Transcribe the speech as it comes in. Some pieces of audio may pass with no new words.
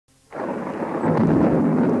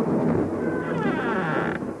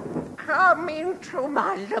Come into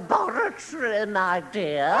my laboratory, my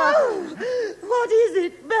dear. Oh, what is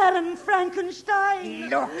it, Baron Frankenstein?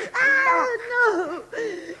 Look. No.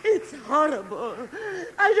 It's horrible.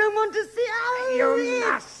 I don't want to see...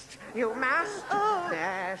 You must. Oh.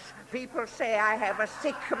 Yes, people say I have a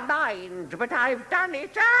sick mind, but I've done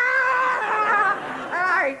it.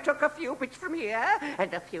 I took a few bits from here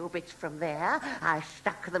and a few bits from there. I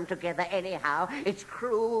stuck them together anyhow. It's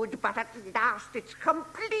crude, but at last it's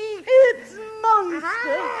complete. It's monstrous.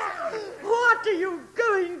 What are you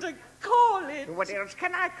going to call it? What else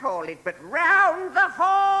can I call it but round the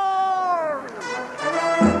horn?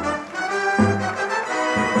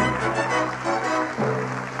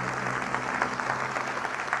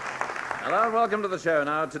 Hello and welcome to the show.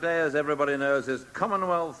 Now, today, as everybody knows, is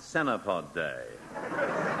Commonwealth Cenopod Day.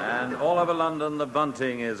 And all over London, the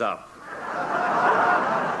bunting is up.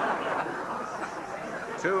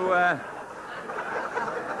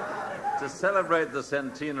 To celebrate the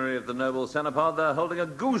centenary of the noble cenopod, they're holding a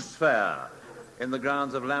goose fair in the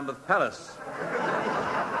grounds of Lambeth Palace.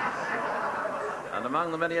 And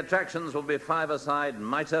among the many attractions will be five-a-side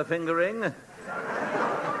mitre fingering,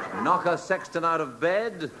 knock a sexton out of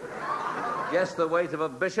bed, guess the weight of a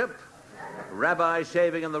bishop, rabbi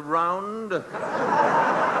shaving in the round,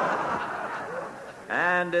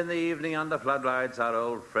 and in the evening under floodlights, our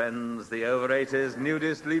old friends, the over-80s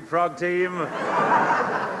nudist leapfrog team,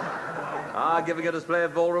 are giving a display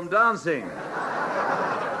of ballroom dancing.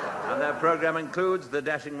 And their program includes the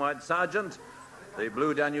Dashing White Sergeant, the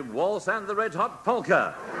Blue Danube Waltz, and the Red Hot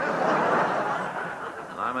Polka.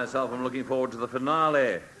 I myself am looking forward to the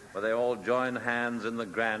finale, where they all join hands in the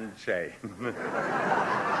grand chain.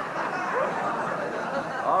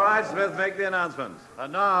 All right, Smith, make the announcement.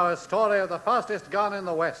 And now, a story of the fastest gun in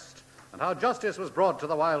the West, and how justice was brought to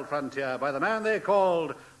the wild frontier by the man they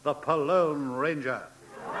called the Palone Ranger.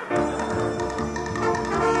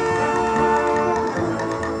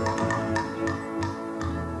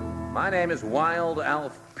 My name is Wild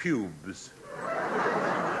Alf Pubes.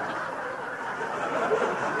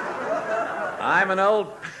 I'm an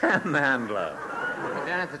old panhandler. You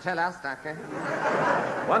don't have to tell us, Doctor.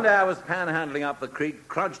 One day I was panhandling up the creek,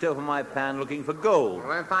 crouched over my pan looking for gold. We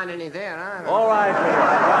won't find any there, huh? All right,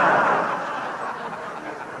 yes.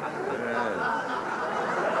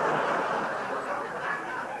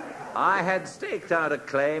 I had staked out a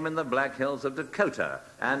claim in the Black Hills of Dakota,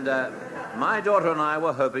 and my daughter and I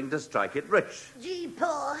were hoping to strike it rich. Gee,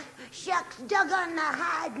 Paul, shucks, dug on the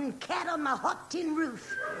hide and cat on the hot tin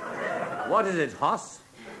roof. What is it, Hoss?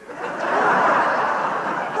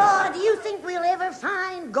 Paul, do you think we'll ever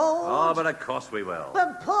find gold? Oh, but of course we will.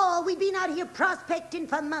 But, Paul, we've been out here prospecting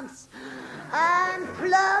for months. I'm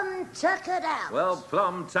plumb tuckered out. Well,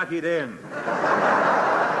 plumb tuck it in.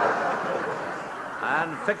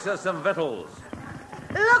 And fix us some victuals.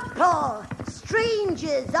 Look, Paul,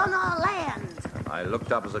 strangers on our land. I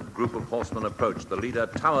looked up as a group of horsemen approached. The leader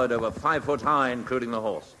towered over 5 foot high, including the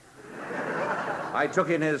horse. I took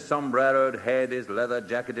in his sombreroed head, his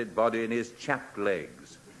leather-jacketed body, and his chapped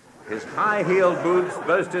legs. His high-heeled boots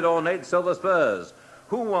boasted ornate silver spurs.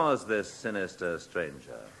 Who was this sinister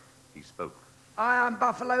stranger? He spoke. I am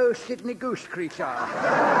Buffalo Sidney Goose Creature.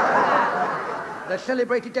 The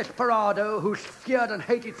celebrated desperado who's feared and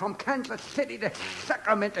hated from Kansas City to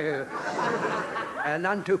Sacramento. And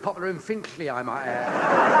none too popular in Finchley, I might add.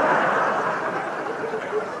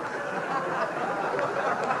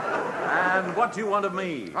 And what do you want of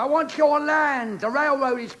me? I want your land. The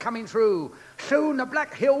railroad is coming through. Soon the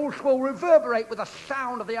Black Hills will reverberate with the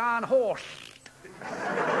sound of the iron horse.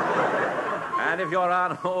 And if your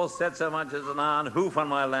iron horse set so much as an iron hoof on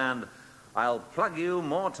my land, I'll plug you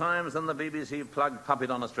more times than the BBC plugged Puppet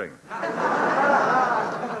on a String.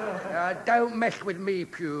 Don't mess with me,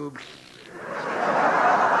 Pubes.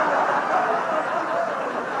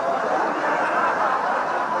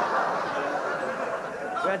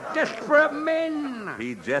 We're desperate men.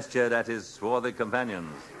 He gestured at his swarthy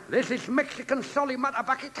companions. This is Mexican Solly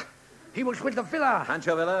Mutterbucket. He was with the Villa.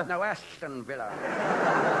 Pancho Villa? No, Aston Villa.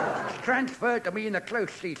 Transferred to me in the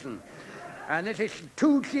close season. And this is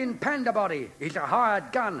Two Gin Panda Body. He's a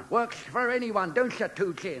hired gun. Works for anyone, don't you,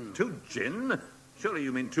 Two Gin? Two gin? Surely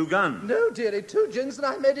you mean two guns. No, dearie, 2 gins and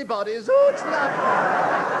I'm many bodies. Oh, it's lovely.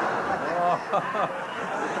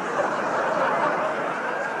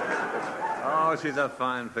 Oh, she's a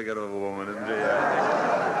fine figure of a woman, isn't she?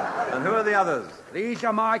 And who are the others? These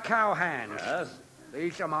are my cow hands. Yes.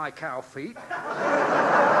 These are my cow feet.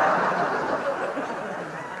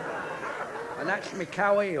 And that's me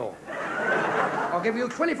cow heel. I'll give you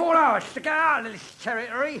 24 hours to get out of this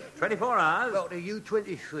territory. 24 hours? Well, to you,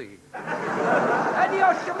 23.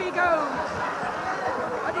 Adios, amigos.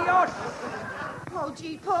 Adios. Oh,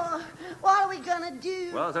 gee, Paul, what are we gonna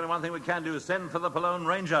do? Well, there's only one thing we can do. Send for the Cologne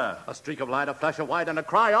Ranger. A streak of light, a flash of white, and a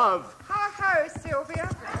cry of... Ho-ho, Sylvia.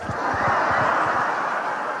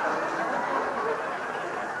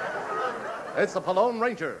 It's the Cologne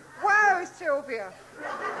Ranger. Whoa, Sylvia.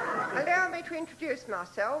 Allow me to introduce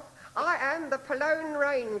myself. I am the Cologne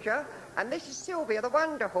Ranger, and this is Sylvia, the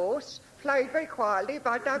Wonder Horse, played very quietly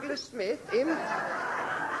by Douglas Smith in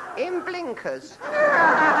Blinkers.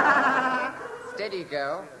 Steady,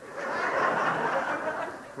 girl.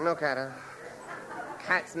 Look at her.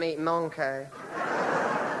 Cat's meat monkey.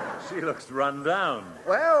 She looks run down.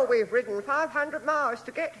 Well, we've ridden 500 miles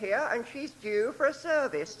to get here, and she's due for a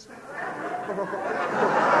service.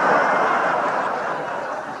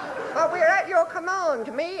 But we're at your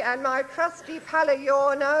command, me and my trusty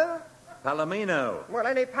Palayorno. Palomino. Well,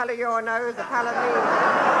 any Palayorno's a Palomino.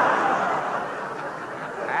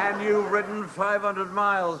 And you've ridden 500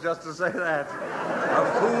 miles just to say that. A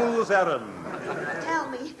fool's errand.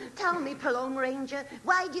 Tell me, Cologne Ranger,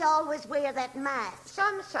 why do you always wear that mask?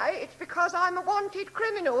 Some say it's because I'm a wanted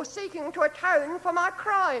criminal seeking to atone for my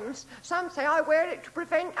crimes. Some say I wear it to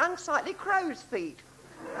prevent unsightly crow's feet.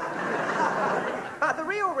 But the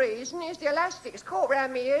real reason is the elastic's caught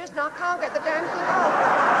round my ears and I can't get the damn thing off.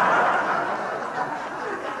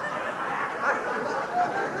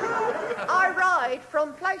 I ride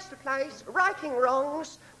from place to place, righting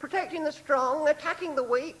wrongs, protecting the strong, attacking the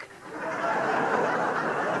weak.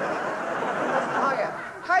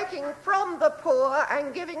 Taking from the poor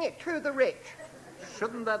and giving it to the rich.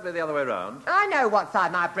 Shouldn't that be the other way round? I know what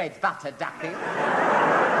side my bread's buttered, Ducky.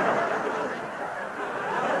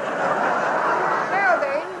 Now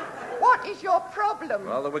then, what is your problem?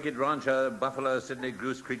 Well, the wicked rancher, Buffalo Sydney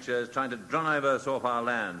Goose Creature, is trying to drive us off our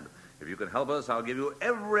land. If you can help us, I'll give you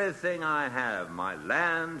everything I have. My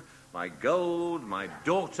land, my gold, my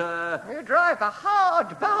daughter. You drive a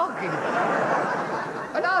hard bargain.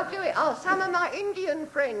 But I'll do it. I'll summon my Indian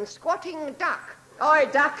friend, Squatting Duck. Oi,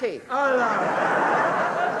 Ducky.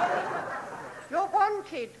 You're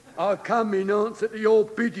wanted. I come in answer to your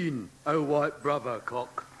bidding, oh white brother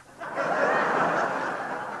cock.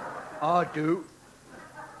 I do.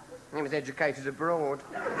 He was educated abroad.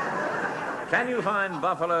 Can you find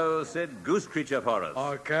Buffalo Sid Goose Creature for us?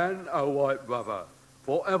 I can, oh white brother.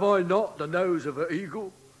 For have I not the nose of an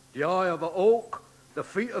eagle, the eye of a hawk, the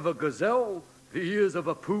feet of a gazelle, the ears of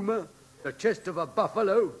a puma, the chest of a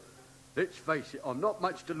buffalo? Let's face it, I'm not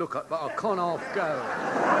much to look at, but I can't half go.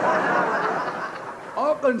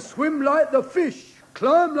 I can swim like the fish,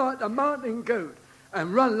 climb like the mountain goat,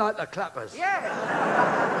 and run like the clappers. Yes.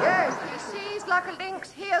 Yes, he sees like a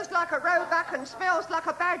lynx, hears like a roebuck, and smells like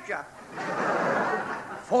a badger.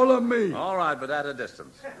 Follow me. All right, but at a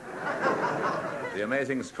distance. The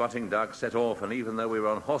amazing Squatting Duck set off, and even though we were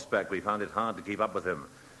on horseback, we found it hard to keep up with him.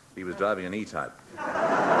 He was driving an E-Type.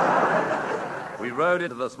 We rode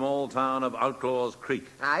into the small town of Outlaws Creek.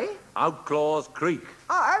 Eh? Outlaws Creek.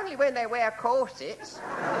 Oh, only when they wear corsets.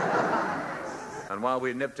 And while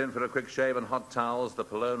we nipped in for a quick shave and hot towels, the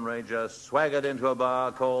Cologne Ranger swaggered into a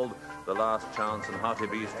bar called The Last Chance and Hearty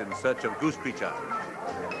Beast in search of Goose Creature.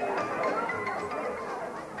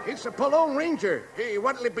 It's a Cologne Ranger. Hey,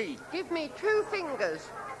 what'll it be? Give me 2 fingers.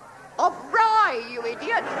 Of rye, you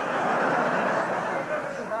idiot.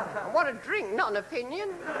 I want a drink, not an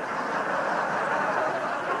opinion.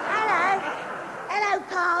 Hello,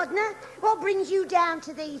 partner. What brings you down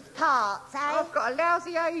to these parts, eh? I've got a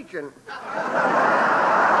lousy agent.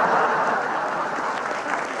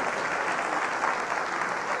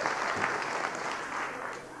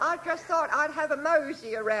 I just thought I'd have a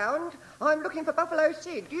mosey around. I'm looking for Buffalo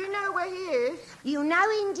Sid. Do you know where he is? You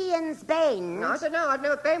know Indians bend? I don't know. I've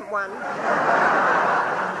never bent one.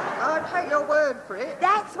 I'll take your word for it.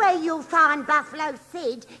 That's where you'll find Buffalo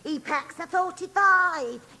Sid. He packs a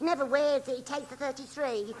 45. Never wears it. He takes a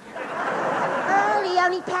 33. Well, he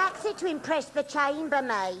only packs it to impress the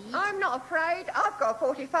chambermaid. I'm not afraid. I've got a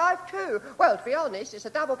 45 too. Well, to be honest, it's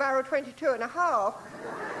a double-barrel 22 and a half.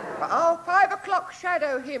 But I'll 5 o'clock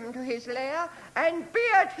shadow him to his lair and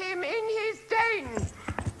beard him in his den.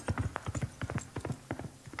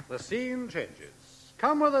 The scene changes.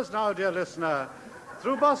 Come with us now, dear listener,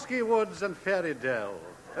 through bosky woods and fairy dell,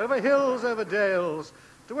 over hills, over dales,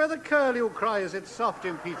 to where the curlew cries its soft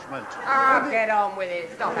impeachment. Oh, get on with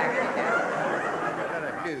it. Stop acting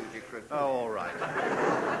Oh, all right.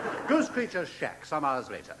 Goose Creature's shack, some hours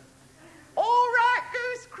later. All right,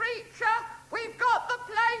 Goose Creature, we've got the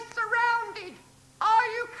place surrounded. Are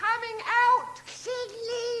you coming out?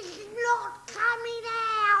 Sidney's not coming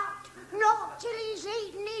out. Not till he's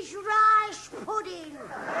eaten his rice pudding.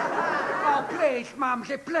 Oh, please,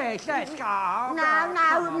 Mumsy, please, let's go.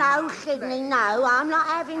 No, Sidney, no. I'm not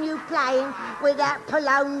having you playing with that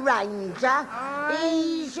Palone Ranger.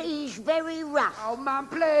 He's very rough. Oh, Mum,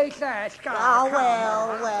 please, let's go. Oh,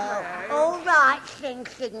 well. All right,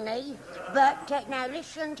 Sidney. But now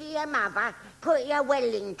listen to your mother. Put your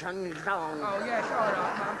Wellingtons on. Oh, yes, all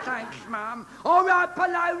right, Mum. Thanks, Mum. All right,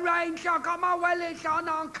 Palone Ranger, got my Wellington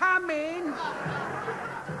on, coming.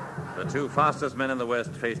 The two fastest men in the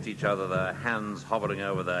West faced each other, their hands hovering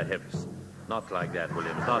over their hips. Not like that,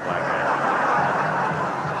 Williams, not like that.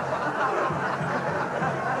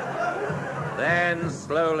 Then,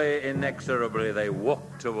 slowly, inexorably, they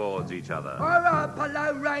walked towards each other. All right,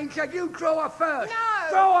 Palone Ranger, you draw her first. No.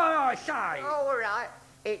 Draw her, I say. All right.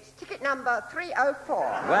 It's ticket number 304.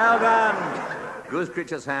 Well done! Goose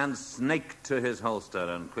Creature's hand snaked to his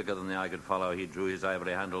holster, and quicker than the eye could follow, he drew his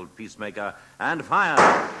ivory-handled peacemaker and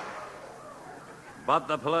fired. But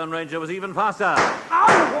the Palone Ranger was even faster.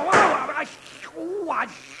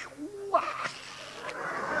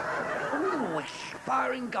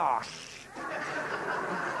 Expiring gas.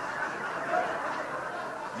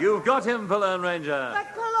 You've got him, Palone Ranger.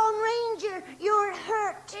 But Palone Ranger, you're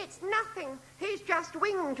hurt. It's nothing. He's just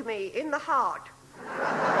winged me in the heart.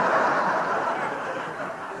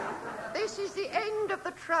 This is the end of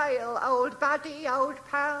the trail, old buddy, old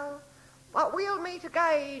pal. But we'll meet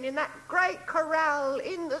again in that great corral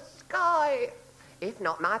in the sky. If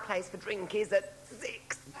not, my place for drink is at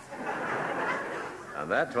 6. And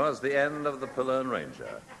that was the end of the Palone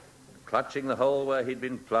Ranger. Clutching the hole where he'd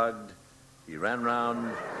been plugged, he ran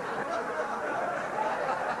round.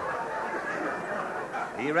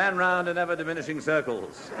 He ran round in ever-diminishing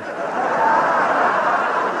circles.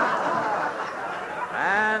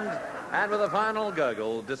 And with a final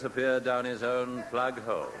gurgle, disappeared down his own plug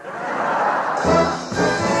hole.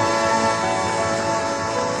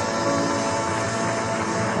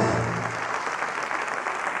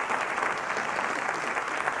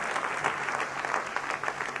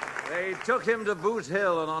 They took him to Boot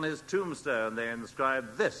Hill, and on his tombstone they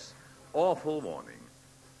inscribed this awful warning.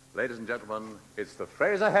 Ladies and gentlemen, it's the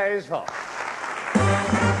Fraser Hayes Fox.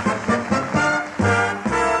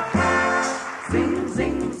 Zing,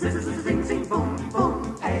 zing, zing, zing, zing, boom,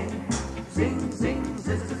 boom, hey. Zing, zing,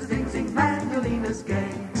 zing, zing, zing, mandolina's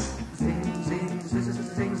gay. Zing, zing, zing,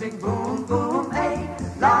 zing, zing, boom, boom, hey.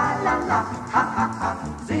 La, la, la, ha, ha,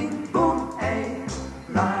 ha. Zing, boom, hey.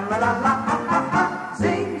 La, la, la, la, ha, ha, ha.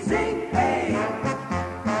 Zing, zing, hey.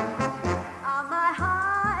 My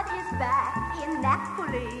heart is back in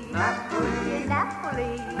Napoli. In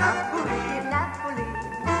Napoli. In Napoli.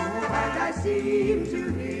 Oh, and I seem to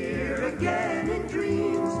hear again in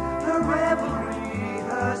dreams her revelry,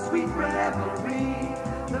 her sweet revelry.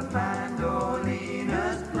 The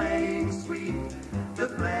mandolina's playing sweet, the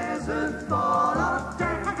pleasant fall of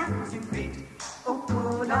dancing feet. Oh,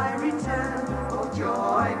 could I return, oh,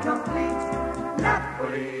 joy complete.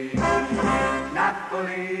 Napoli,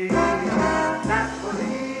 Napoli, Napoli.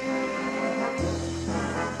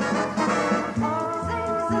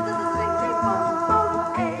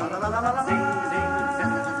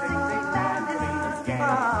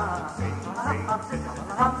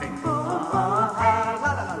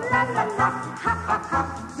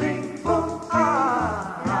 Sing, boom,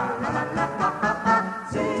 ah, la la la la la la la.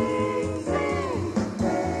 Sing, sing,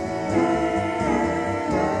 hey.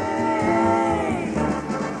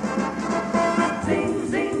 Sing,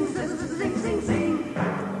 sing, sing, sing, sing, sing,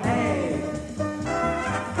 hey.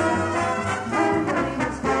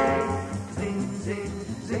 Mandolina's gay. Sing, sing,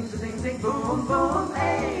 sing, sing, sing, boom, boom,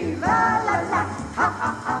 hey, la la la, ha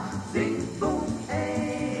ha ha. Sing, boom,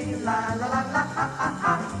 hey, la la la la, ha ha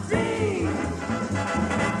ha. Sing.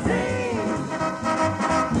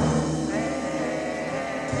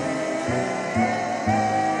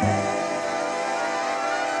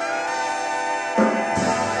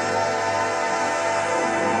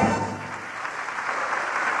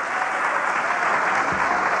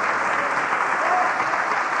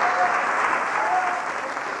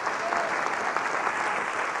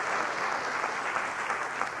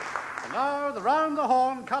 Now, the Round the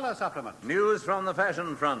Horne colour supplement. News from the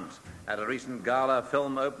fashion front. At a recent gala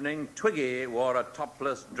film opening, Twiggy wore a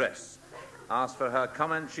topless dress. Asked for her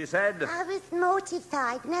comment, she said, I was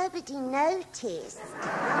mortified. Nobody noticed.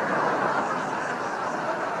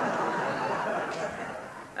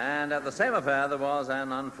 And at the same affair, there was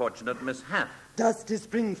an unfortunate mishap. Dusty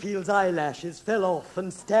Springfield's eyelashes fell off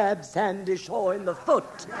and stabbed Sandy Shaw in the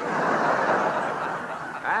foot.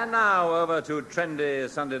 And now over to trendy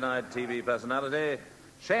Sunday night TV personality,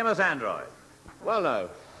 Seamus Android. Well, now.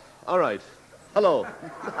 All right. Hello.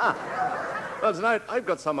 Well, tonight I've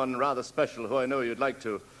got someone rather special who I know you'd like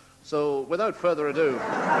to. So, without further ado,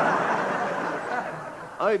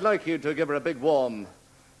 I'd like you to give her a big warm,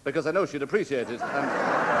 because I know she'd appreciate it.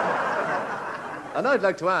 And I'd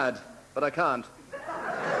like to add, but I can't.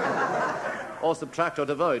 Or subtract or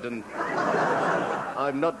divide, and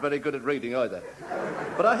I'm not very good at reading either.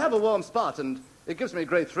 But I have a warm spot, and it gives me a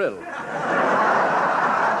great thrill.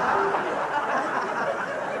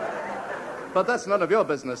 But that's none of your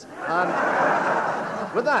business. And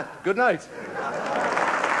with that, good night.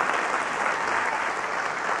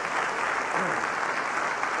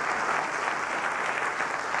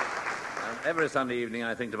 Every Sunday evening,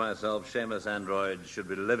 I think to myself, Seamus Android should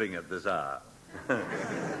be living at this hour.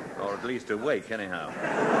 Or at least awake, anyhow.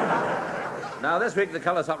 Now, this week, the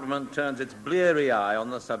colour supplement turns its bleary eye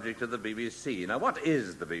on the subject of the BBC. Now, what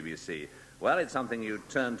is the BBC? Well, it's something you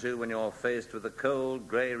turn to when you're faced with the cold,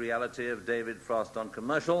 grey reality of David Frost on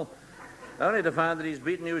commercial, only to find that he's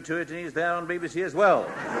beaten you to it and he's there on BBC as well.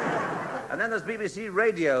 And then there's BBC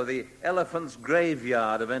Radio, the elephant's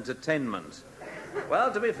graveyard of entertainment.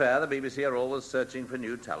 Well, to be fair, the BBC are always searching for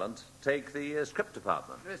new talent. Take the script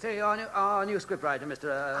department. Say, our new scriptwriter,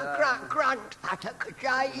 Mr. Grant Paddick,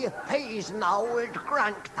 J.P.'s mould,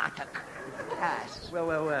 Grant Paddick. Yes.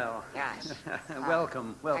 Well. Yes.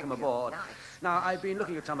 Welcome Thank aboard. you. Nice. Now, I've been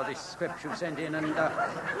looking at some of these scripts you've sent in, and,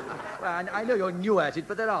 well, I know you're new at it,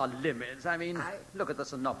 but there are limits. I mean, look at the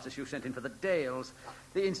synopsis you sent in for the Dales.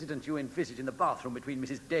 The incident you envisage in the bathroom between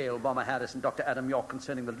Mrs. Dale, Bomber Harris, and Dr. Adam York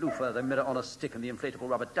concerning the loofah, the mirror on a stick, and the inflatable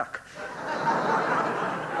rubber duck.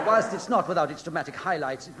 Whilst it's not without its dramatic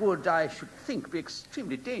highlights, it would, I should think, be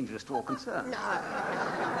extremely dangerous to all concerned.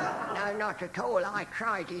 No, not at all. I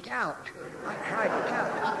tried it out.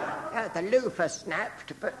 The loofah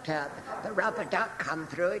snapped, but the rubber duck come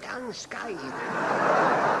through it unscathed.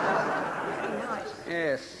 Nice.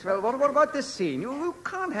 Yes. Well, what about this scene? You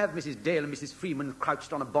can't have Mrs. Dale and Mrs. Freeman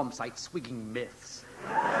crouched on a bomb site swigging myths.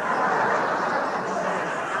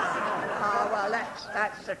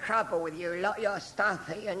 That's the trouble with you lot. You're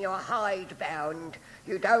stuffy and you're hide-bound.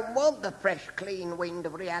 You don't want the fresh, clean wind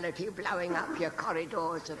of reality blowing up your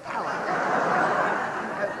corridors of power.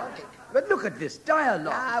 You don't want it. But look at this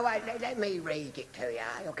dialogue. No, let me read it to you.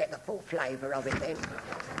 You'll get the full flavour of it then.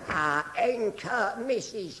 Enter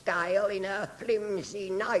Mrs. Dale in her flimsy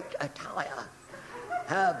night attire.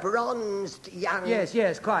 Her bronzed young...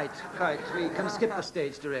 Yes, quite. We can skip the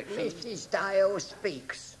stage direction. Mrs. Dale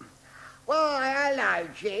speaks. Why, hello,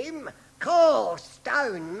 Jim. Cool,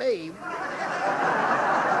 stone me.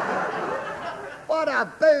 What a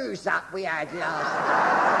booze-up we had last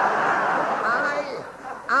night.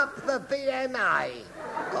 Up the BMA.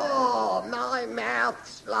 Oh, my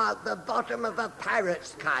mouth's like the bottom of a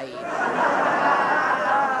parrot's cage.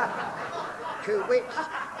 To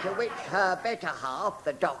which her better half,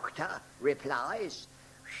 the doctor, replies,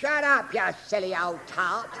 "Shut up, you silly old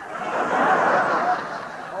tart.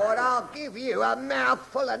 Or I'll give you a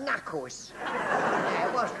mouthful of knuckles." Now,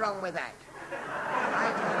 what's wrong with that?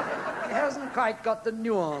 It hasn't quite got the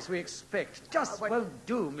nuance we expect. Just won't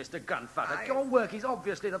do, Mr. Gunfutter. Your work is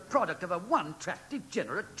obviously the product of a one-track,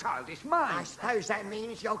 degenerate, childish mind. I suppose that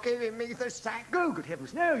means you're giving me the sack. Oh, good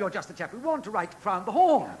heavens, no, you're just the chap we want to write Frown the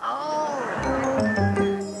Horne. Oh.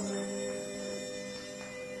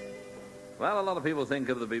 Well, a lot of people think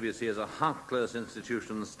of the BBC as a half-close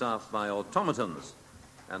institution staffed by automatons.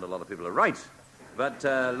 And a lot of people are right. But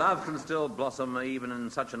love can still blossom even in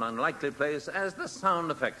such an unlikely place as the sound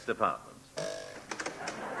effects department.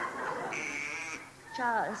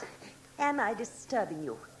 Charles, am I disturbing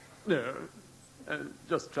you? No,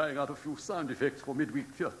 just trying out a few sound effects for midweek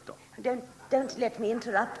theatre. Don't let me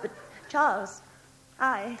interrupt, but Charles,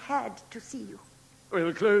 I had to see you.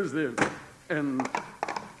 Well, close them. And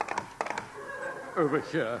over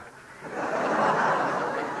here.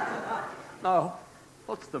 Now,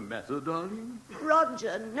 what's the matter, darling?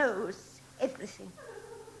 Roger knows everything.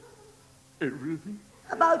 Everything?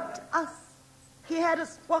 About us. He had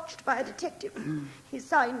us watched by a detective. He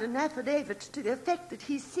signed an affidavit to the effect that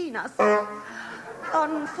he's seen us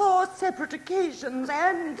on 4 separate occasions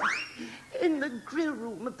and in the grill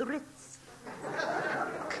room of the Ritz.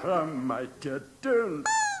 Come, my dear, don't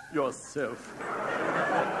yourself.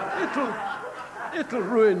 It'll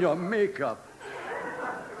ruin your makeup.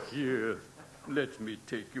 Here, let me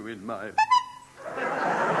take you in my...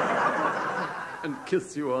 and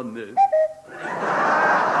kiss you on this.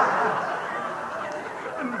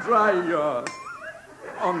 And dry yours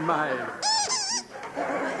on mine.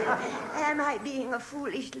 am I being a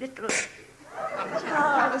foolish little...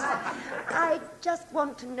 Charles, I just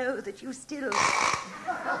want to know that you still...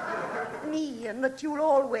 me, and that you'll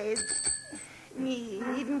always... me,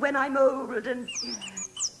 even when I'm old and...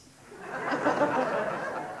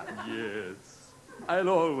 Yes, I'll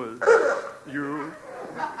always. You,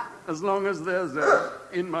 as long as there's air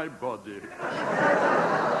in my body.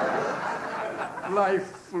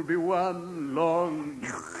 Life will be one long...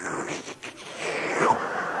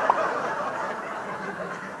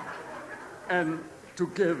 and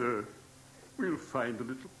together we'll find a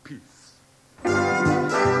little peace.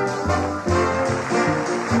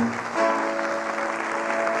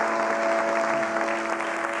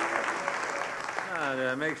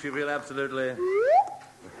 It makes you feel absolutely...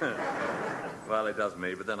 Well, it does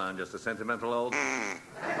me, but then I'm just a sentimental old...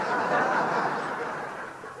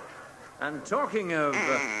 And talking of...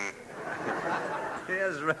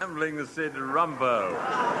 here's Rambling Sid Rumbo.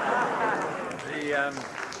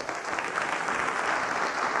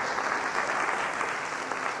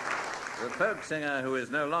 The folk singer who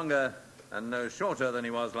is no longer and no shorter than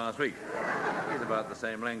he was last week. He's about the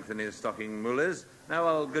same length in his stocking mullahs. Now,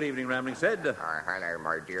 well, good evening, Rambling Sid. Hello,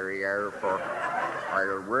 my dearie. For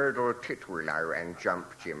I'll wordle Titwillow and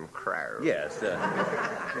jump Jim Crow. Yes,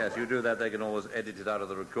 yes, you do that. They can always edit it out of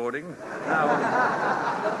the recording. Now,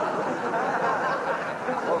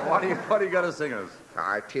 what are you going to sing us?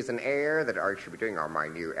 'Tis an air that I should be doing on my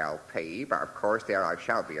new LP, but of course there I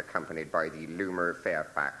shall be accompanied by the Loomer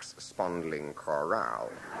Fairfax Spondling Chorale.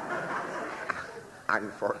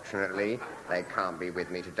 Unfortunately, they can't be with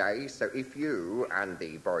me today, so if you and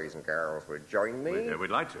the boys and girls would join me... We'd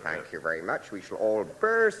like to. Thank you very much. We shall all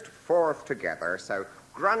burst forth together, so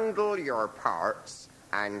grundle your parts,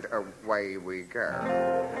 and away we go.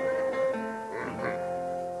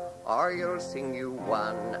 I'll sing you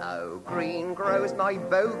one, oh, green grows my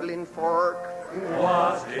bogling fork.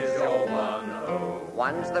 What is your one, oh?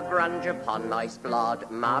 One's the grunge upon my splod,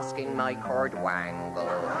 masking my cord wangle.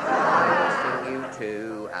 I'll sing you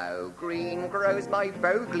two, oh, green grows my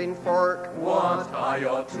bogling fork. What are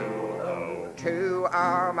your two, oh? Two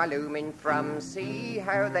are my looming from, see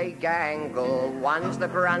how they gangle. One's the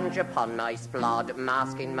grunge upon my splod,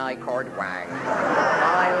 masking my cord wangle.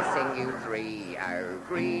 I'll sing you three, oh,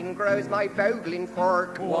 green grows my bogling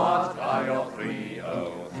fork. What are your three,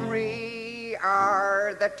 oh? Three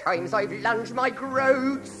are the times I've lunged my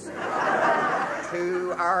groats.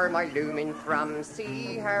 Two are my looming from,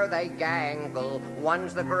 see how they gangle.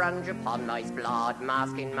 One's the grunge upon my splod,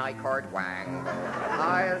 masking my cord wangle.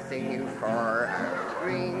 I'll sing you four, oh,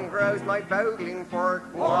 green grows my bogling fork.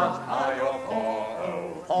 What are your four,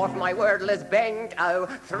 oh? Fourth my wordle is bent, oh.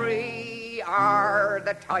 Three are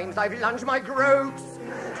the times I've lunged my groats.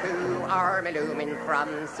 Two are my looming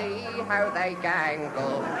from, see how they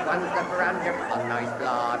gangle. One's the grunge upon my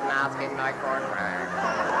splod, masking my cord wangle.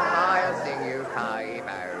 I'll sing you five,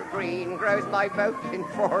 oh, green grows my bogling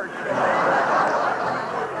fork.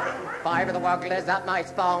 Five of the wogglers up my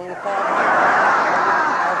spong, four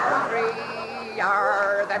three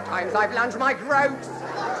are the times I've lunged my groats.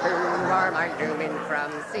 Two are my looming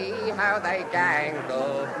from, see how they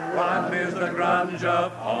gangle. One is the grunge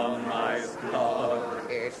upon my splod.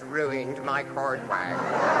 It's ruined my cord wangle.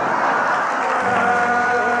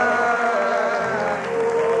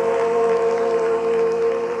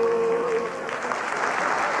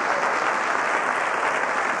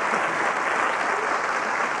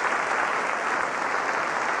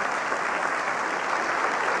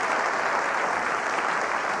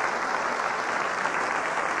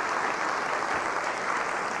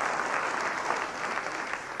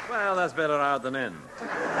 Well, that's better out than in.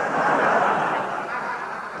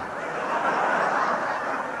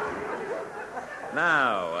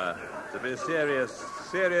 Now, to be serious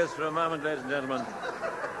for a moment, ladies and gentlemen,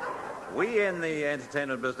 we in the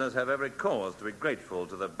entertainment business have every cause to be grateful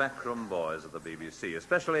to the backroom boys of the BBC,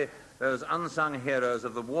 especially those unsung heroes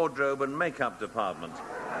of the wardrobe and makeup department.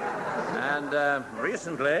 And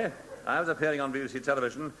recently, I was appearing on BBC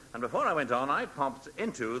television, and before I went on, I popped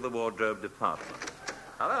into the wardrobe department.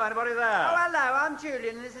 Hello, anybody there? Oh, hello, I'm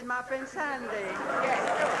Julian, and this is my friend Sandy.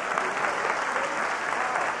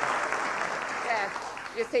 Yes,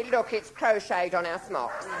 you see, look, it's crocheted on our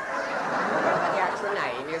smocks. The actual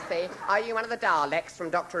name, you see. Are you one of the Daleks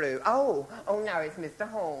from Doctor Who? Oh, no, it's Mr.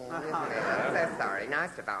 Horne, isn't it? So sorry.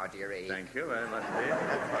 Nice to bow, dearie. Thank you very much indeed.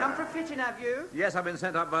 Come for a fitting, have you? Yes, I've been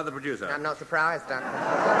sent up by the producer. I'm not surprised, Doctor.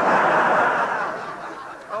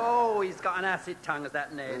 Oh, he's got an acid tongue, is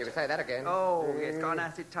that Ned? You say that again. Oh, he's got an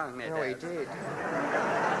acid tongue, Ned. Oh, he did.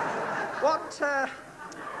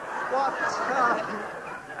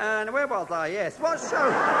 And where was I? Yes. What show?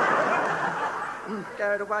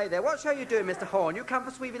 Carried away there. What show are you doing, Mr. Horne? You come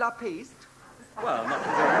for Suivez la Piste? Well, not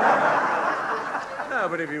particularly. No,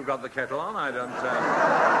 but if you've got the kettle on, I don't...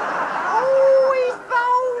 Oh, he's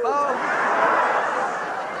bold! Oh.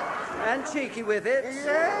 And cheeky with it.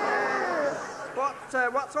 Yes. What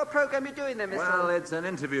sort of programme are you doing then, Mr. Well, it's an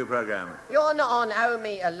interview programme. You're not on Oh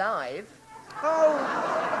Me Alive. Oh,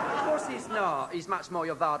 of course he's not. He's much more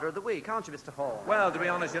your Varder of the Week, aren't you, Mr. Horne? Well, to be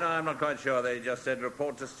honest, I'm not quite sure. They just said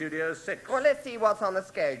report to Studio 6. Well, let's see what's on the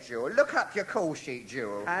schedule. Look up your call sheet,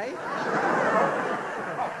 Jewel. Eh?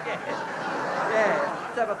 Yeah,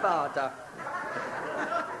 let's have a Varder.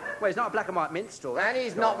 Well, he's not a black and white minstrel. And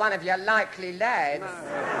he's not one of your likely lads. No.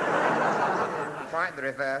 Quite the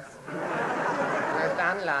reverse. Most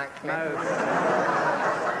unlikely. No.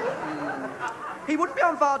 He wouldn't be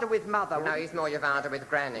on Varder with Mother. No, he's more your Varder with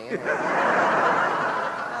Granny, isn't he?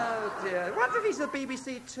 Oh, dear. I wonder if he's the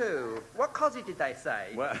BBC too. What cosy did they say?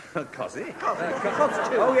 Well, cosy? Cos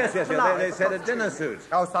too. Oh, yes. They said a dinner suit.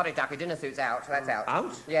 Oh, sorry, Ducky. Dinner suit's out. That's out.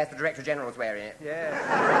 Out? Yes, the Director General's wearing it. Yeah.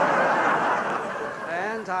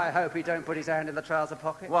 And I hope he don't put his hand in the trouser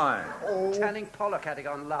pocket. Why? Oh. Channing Pollock had it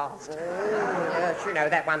on last. Oh, yes, you know,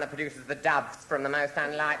 that one that produces the doves from the most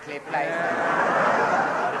unlikely place.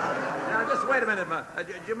 Now, just wait a minute, Ma.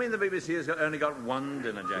 Do you mean the BBC has only got one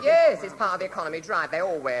dinner jacket? Yes, it's part of the economy drive. They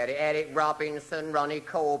all wear it. Eric Robinson, Ronnie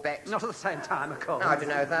Corbett. Not at the same time, of course. I don't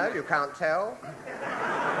know, though. You can't tell.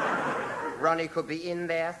 Ronnie could be in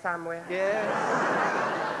there somewhere. Yes.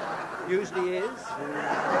 Usually is.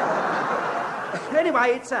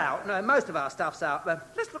 Anyway, it's out. No, most of our stuff's out.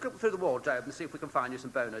 Let's look through the wardrobe and see if we can find you some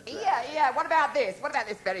boner dress. Yeah. What about this? What about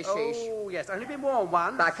this very chiche? Oh, yes. Only been worn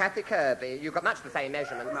once. By Kathy Kirby. You've got much the same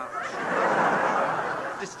measurements. Much.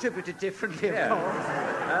 Distributed differently, of course.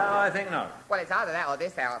 No, I think not. Well, it's either that or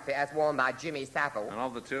this outfit as worn by Jimmy Savile. And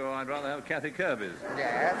of the two, I'd rather have Kathy Kirby's.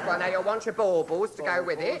 Yes. Well, now you'll want your baubles to go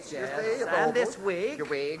with it. Yes. You see, your And baubles. this wig. Your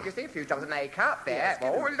wig. You see, a few jobs of makeup there. Yes,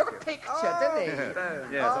 Oh, look at picture, didn't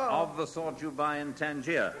he? Yes, of the sort you buy in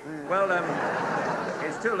Tangier. Well,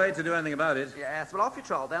 it's too late to do anything about it. Yes, well, off you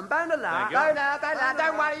troll then. Boner la. Boner.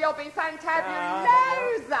 Don't worry, you'll be fantabulous.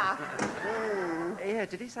 Yeah,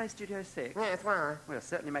 did he say Studio 6? Yes, why? Well, it'll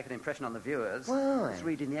certainly make an impression on the viewers. Why? Let's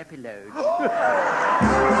read in the epilogue.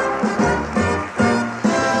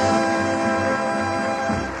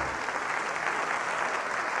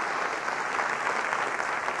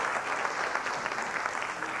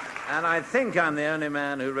 And I think I'm the only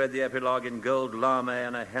man who read the epilogue in gold lame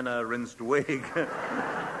and a henna-rinsed wig.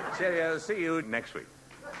 Cheerio, see you next week.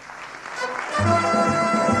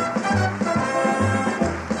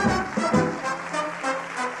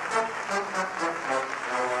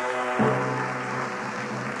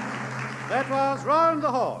 That was Round the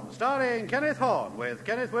Horne, starring Kenneth Horne, with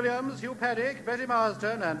Kenneth Williams, Hugh Paddick, Betty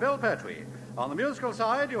Marsden, and Bill Pertwee. On the musical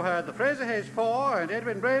side, you heard the Fraser Hayes Four and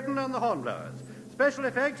Edwin Braden and the Hornblowers. Special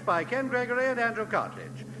effects by Ken Gregory and Andrew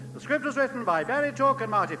Cartledge. The script was written by Barry Took and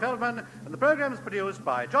Marty Feldman, and the program is produced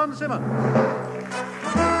by John Simmonds.